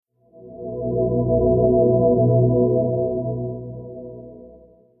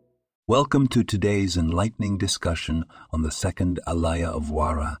Welcome to today's enlightening discussion on the second Aliyah of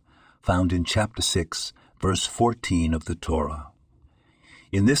Voira, found in chapter 6, verse 14 of the Torah.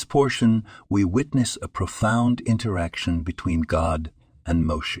 In this portion, we witness a profound interaction between God and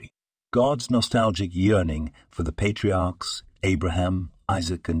Moshe. God's nostalgic yearning for the patriarchs, Abraham,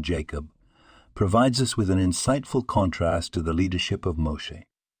 Isaac, and Jacob, provides us with an insightful contrast to the leadership of Moshe.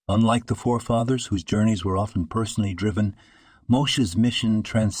 Unlike the forefathers, whose journeys were often personally driven, Moshe's mission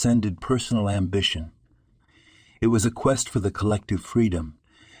transcended personal ambition. It was a quest for the collective freedom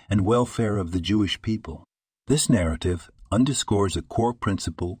and welfare of the Jewish people. This narrative underscores a core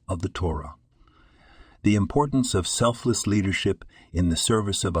principle of the Torah: the importance of selfless leadership in the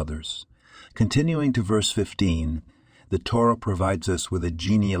service of others. Continuing to verse 15, the Torah provides us with a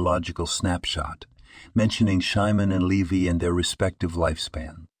genealogical snapshot, mentioning Shimon and Levi and their respective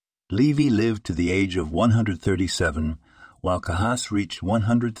lifespan. Levi lived to the age of 137, while Kahas reached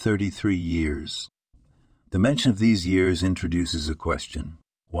 133 years. The mention of these years introduces a question.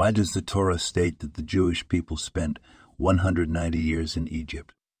 Why does the Torah state that the Jewish people spent 190 years in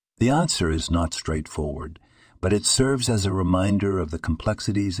Egypt? The answer is not straightforward, but it serves as a reminder of the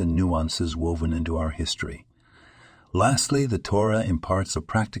complexities and nuances woven into our history. Lastly, the Torah imparts a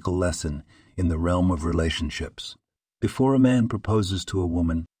practical lesson in the realm of relationships. Before a man proposes to a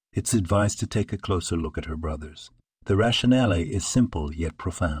woman, it's advised to take a closer look at her brothers. The rationale is simple yet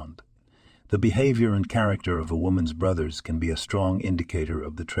profound. The behavior and character of a woman's brothers can be a strong indicator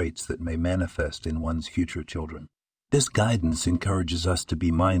of the traits that may manifest in one's future children. This guidance encourages us to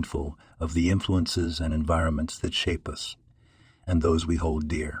be mindful of the influences and environments that shape us and those we hold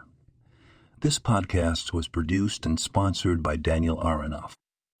dear. This podcast was produced and sponsored by Daniel Aronoff.